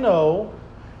 All we know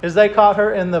is they caught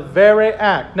her in the very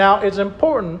act. Now, it's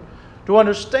important to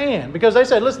understand, because they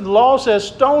said, listen, the law says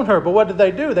stone her, but what did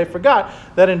they do? They forgot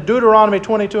that in Deuteronomy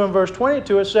 22 and verse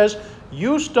 22, it says,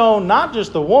 you stone not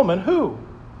just the woman, who?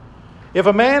 If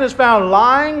a man is found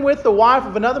lying with the wife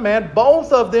of another man,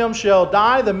 both of them shall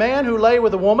die, the man who lay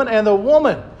with the woman and the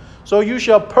woman. So you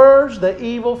shall purge the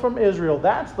evil from Israel.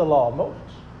 That's the law of Moses.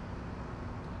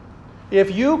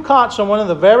 If you caught someone in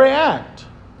the very act,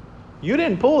 you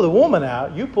didn't pull the woman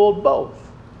out, you pulled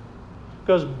both.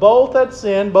 Because both had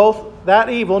sinned, both that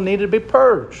evil needed to be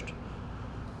purged.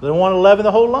 They didn't want to leaven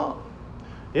the whole lump.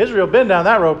 Israel been down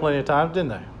that road plenty of times, didn't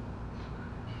they?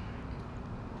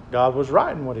 God was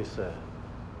right in what he said.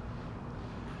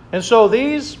 And so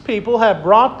these people have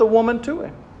brought the woman to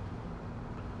him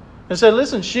and said,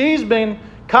 listen, she's been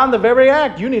caught in the very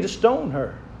act. You need to stone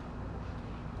her.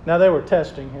 Now, they were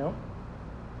testing him.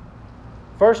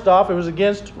 First off, it was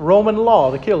against Roman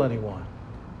law to kill anyone.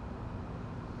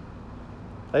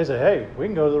 They said, hey, we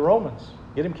can go to the Romans.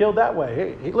 Get him killed that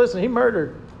way. Listen, he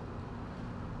murdered.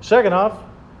 Second off,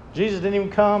 Jesus didn't even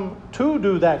come to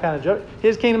do that kind of judgment.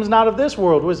 His kingdom is not of this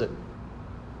world, was it?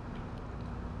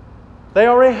 They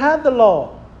already had the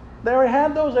law. They already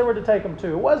had those they were to take them to.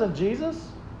 It wasn't Jesus.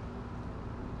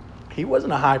 He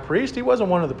wasn't a high priest. He wasn't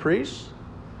one of the priests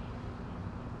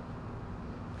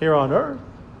here on earth.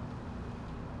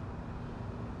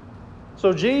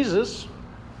 So Jesus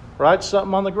writes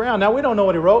something on the ground. Now, we don't know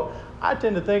what he wrote. I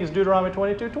tend to think it's Deuteronomy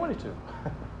 22:22.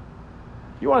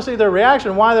 You want to see their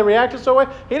reaction, why they reacted so way?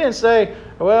 He didn't say,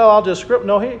 well, I'll just script.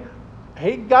 No,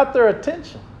 he got their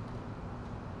attention.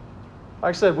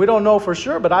 Like I said, we don't know for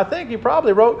sure, but I think he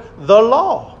probably wrote the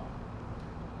law.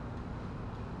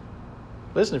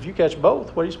 Listen, if you catch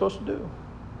both, what are you supposed to do?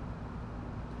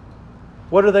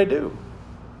 What do they do?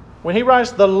 When he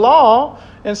writes the law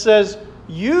and says,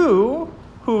 you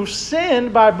who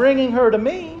sinned by bringing her to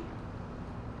me,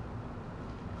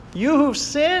 you who've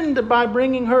sinned by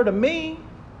bringing her to me,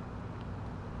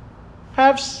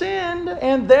 have sinned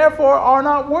and therefore are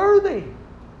not worthy.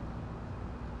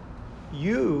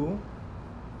 You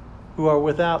who are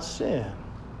without sin,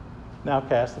 now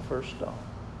cast the first stone.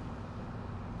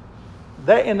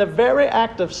 They, in the very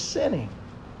act of sinning,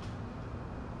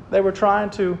 they were trying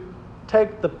to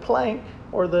take the plank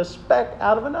or the speck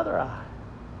out of another eye.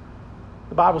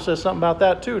 The Bible says something about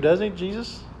that too, doesn't it,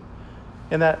 Jesus?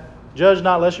 In that, judge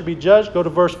not lest you be judged. Go to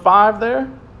verse 5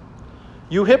 there.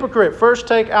 You hypocrite, first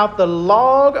take out the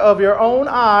log of your own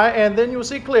eye, and then you will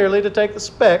see clearly to take the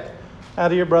speck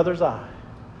out of your brother's eye.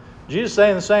 Jesus is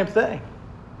saying the same thing.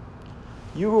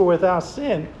 You who are without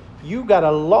sin, you got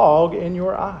a log in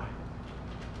your eye.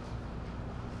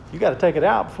 You got to take it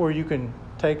out before you can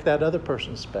take that other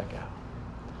person's speck out.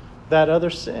 That other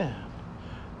sin.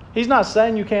 He's not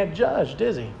saying you can't judge,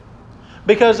 is he?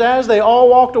 Because as they all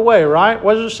walked away, right?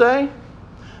 What does it say?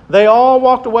 They all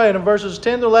walked away. And in verses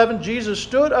 10 to 11, Jesus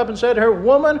stood up and said to her,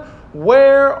 woman,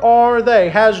 where are they?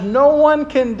 Has no one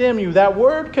condemned you? That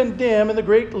word condemn in the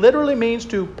Greek literally means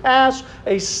to pass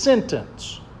a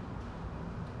sentence.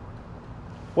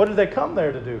 What did they come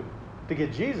there to do? To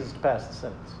get Jesus to pass the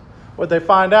sentence. What did they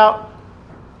find out?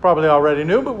 Probably already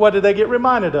knew, but what did they get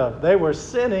reminded of? They were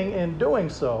sinning in doing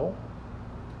so,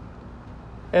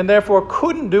 and therefore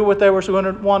couldn't do what they were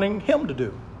wanting him to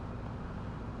do.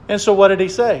 And so what did he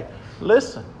say?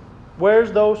 Listen,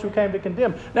 where's those who came to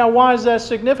condemn? Now, why is that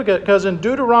significant? Because in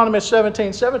Deuteronomy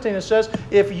 17:17 it says,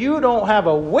 if you don't have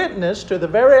a witness to the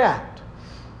very act,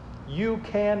 you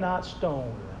cannot stone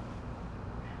them.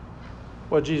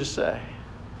 What did Jesus say?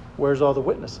 Where's all the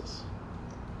witnesses?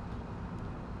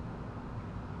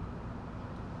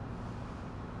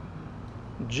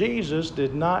 Jesus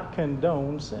did not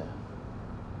condone sin.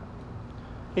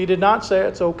 He did not say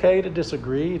it's okay to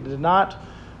disagree. He did not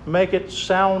make it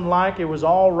sound like it was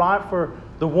all right for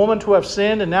the woman to have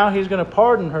sinned and now he's going to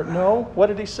pardon her. No, what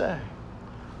did he say?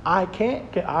 I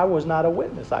was not a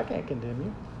witness. I can't condemn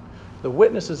you. The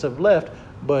witnesses have left,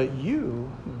 but you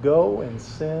go and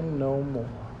sin no more.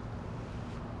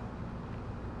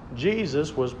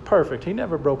 Jesus was perfect. He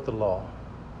never broke the law.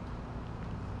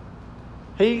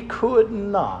 He could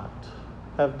not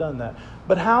have done that.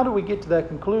 But how do we get to that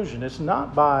conclusion? It's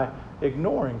not by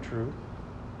ignoring truth.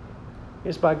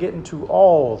 It's by getting to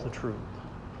all the truth.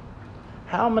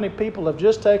 How many people have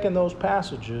just taken those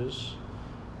passages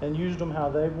and used them how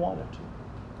they wanted to?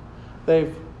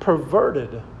 They've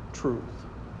perverted truth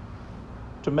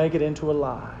to make it into a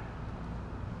lie.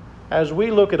 As we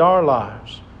look at our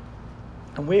lives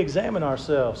and we examine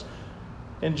ourselves,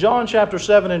 in John chapter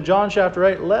 7 and John chapter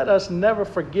 8, let us never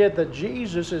forget that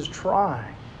Jesus is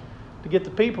trying to get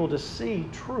the people to see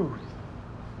truth.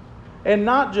 And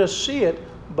not just see it,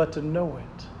 but to know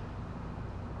it.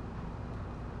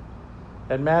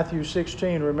 In Matthew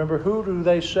 16, remember, who do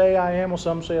they say I am? Well,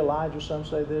 some say Elijah, some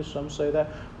say this, some say that.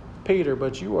 Peter,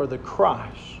 but you are the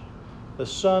Christ, the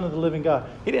Son of the living God.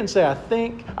 He didn't say, I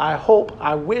think, I hope,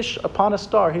 I wish upon a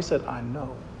star. He said, I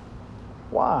know.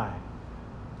 Why?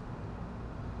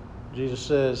 Jesus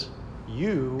says,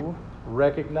 you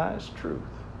recognize truth.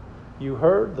 You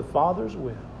heard the Father's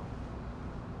will.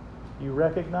 You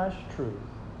recognize truth.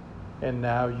 And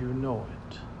now you know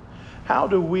it. How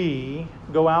do we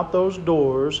go out those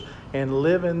doors and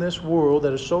live in this world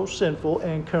that is so sinful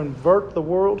and convert the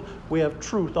world? We have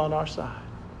truth on our side.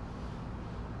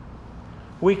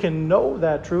 We can know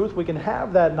that truth. We can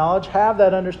have that knowledge, have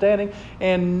that understanding,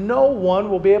 and no one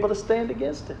will be able to stand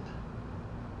against it.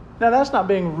 Now, that's not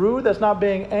being rude. That's not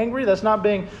being angry. That's not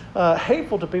being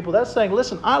hateful to people. That's saying,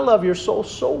 listen, I love your soul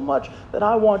so much that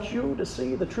I want you to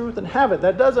see the truth and have it.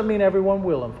 That doesn't mean everyone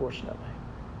will, unfortunately.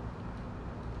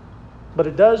 But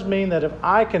it does mean that if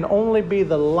I can only be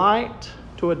the light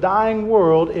to a dying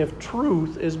world if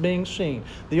truth is being seen.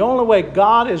 The only way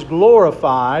God is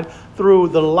glorified through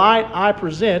the light I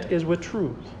present is with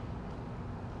truth.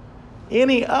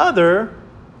 Any other,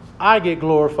 I get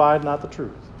glorified, not the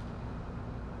truth.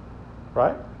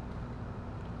 Right?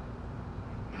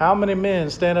 How many men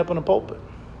stand up in a pulpit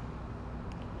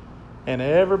And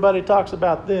everybody talks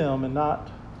about them and not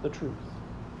the truth.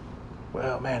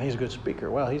 Well, man, he's a good speaker.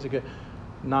 Well, he's a good...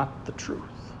 Not the truth.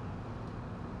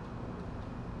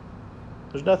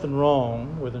 There's nothing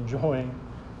wrong with enjoying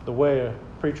the way a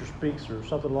preacher speaks or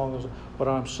something along those lines. What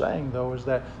I'm saying, though, is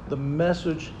that the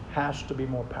message has to be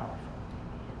more powerful.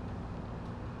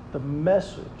 The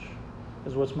message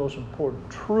is what's most important.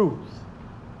 Truth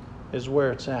is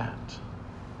where it's at.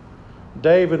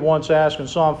 David once asked in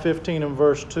Psalm 15 and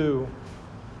verse 2,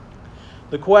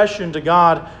 the question to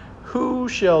God, who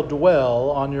shall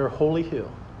dwell on your holy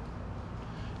hill?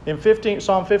 In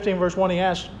Psalm 15 verse 1, he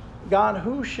asked, God,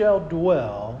 who shall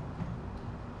dwell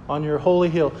on your holy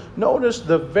hill? Notice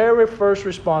the very first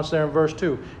response there in verse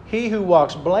 2. He who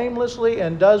walks blamelessly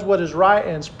and does what is right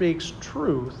and speaks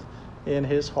truth in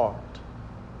his heart.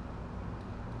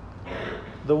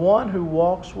 The one who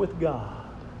walks with God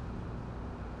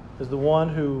is the one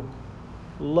who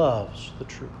loves the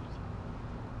truth,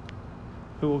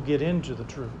 who will get into the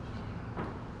truth,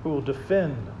 who will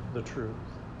defend the truth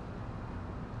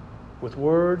with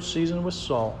words seasoned with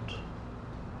salt,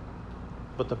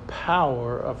 but the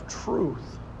power of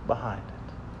truth behind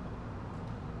it.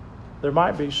 There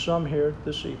might be some here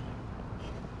this evening.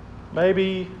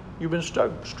 Maybe you've been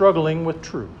struggling with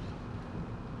truth.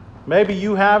 Maybe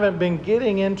you haven't been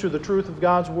getting into the truth of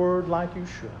God's Word like you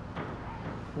should.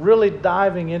 Really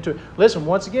diving into it. Listen,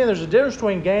 once again, there's a difference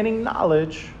between gaining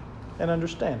knowledge and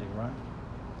understanding, right?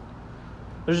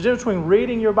 There's a difference between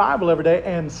reading your Bible every day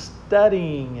and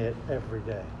studying it every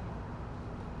day.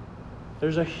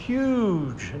 There's a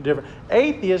huge difference.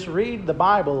 Atheists read the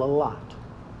Bible a lot,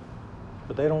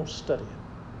 but they don't study it.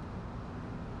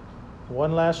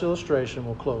 One last illustration,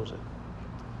 we'll close it.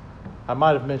 I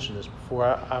might have mentioned this before.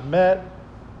 I met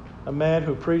a man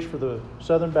who preached for the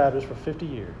Southern Baptists for 50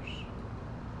 years.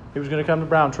 He was going to come to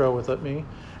Brown Trail with me.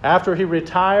 After he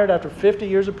retired, after 50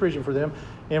 years of preaching for them,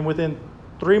 and within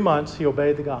 3 months, he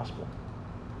obeyed the gospel.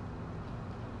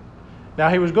 Now,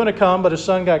 he was going to come, but his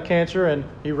son got cancer, and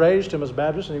he raised him as a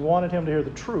Baptist, and he wanted him to hear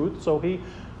the truth, so he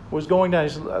was going down. He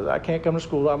said, I can't come to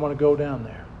school. I want to go down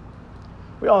there.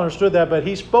 We all understood that, but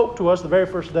he spoke to us the very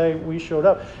first day we showed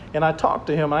up. And I talked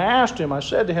to him. I asked him. I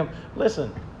said to him,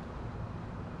 listen,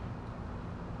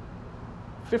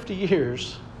 50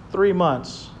 years, 3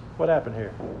 months, what happened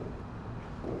here?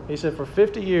 He said, for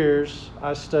 50 years,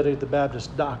 I studied the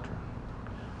Baptist doctrine.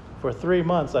 For 3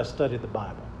 months, I studied the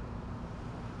Bible.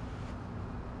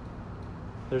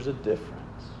 There's a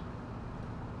difference.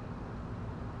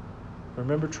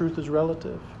 Remember, truth is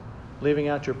relative. Leaving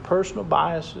out your personal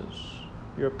biases,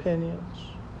 your opinions,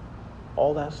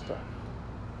 all that stuff.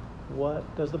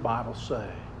 What does the Bible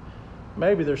say?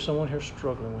 Maybe there's someone here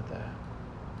struggling with that.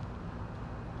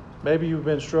 Maybe you've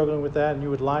been struggling with that and you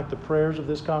would like the prayers of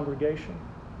this congregation.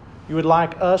 You would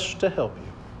like us to help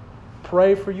you,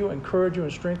 pray for you, encourage you,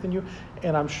 and strengthen you.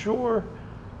 And I'm sure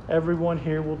everyone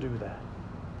here will do that.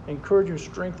 Encourage you,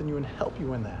 strengthen you, and help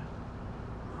you in that.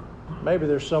 Maybe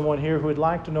there's someone here who would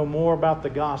like to know more about the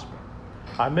gospel.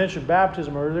 I mentioned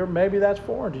baptism earlier. Maybe that's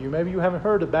foreign to you. Maybe you haven't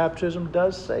heard that baptism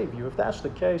does save you. If that's the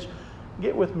case,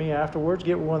 get with me afterwards.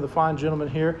 Get with one of the fine gentlemen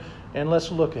here, and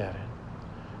let's look at it.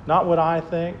 Not what I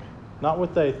think, not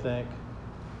what they think,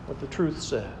 what the truth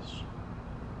says.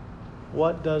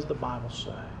 What does the Bible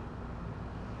say?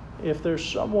 If there's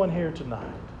someone here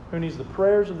tonight who needs the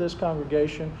prayers of this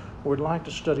congregation or would like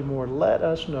to study more, let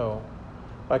us know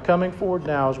by coming forward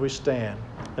now as we stand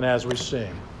and as we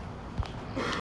sing.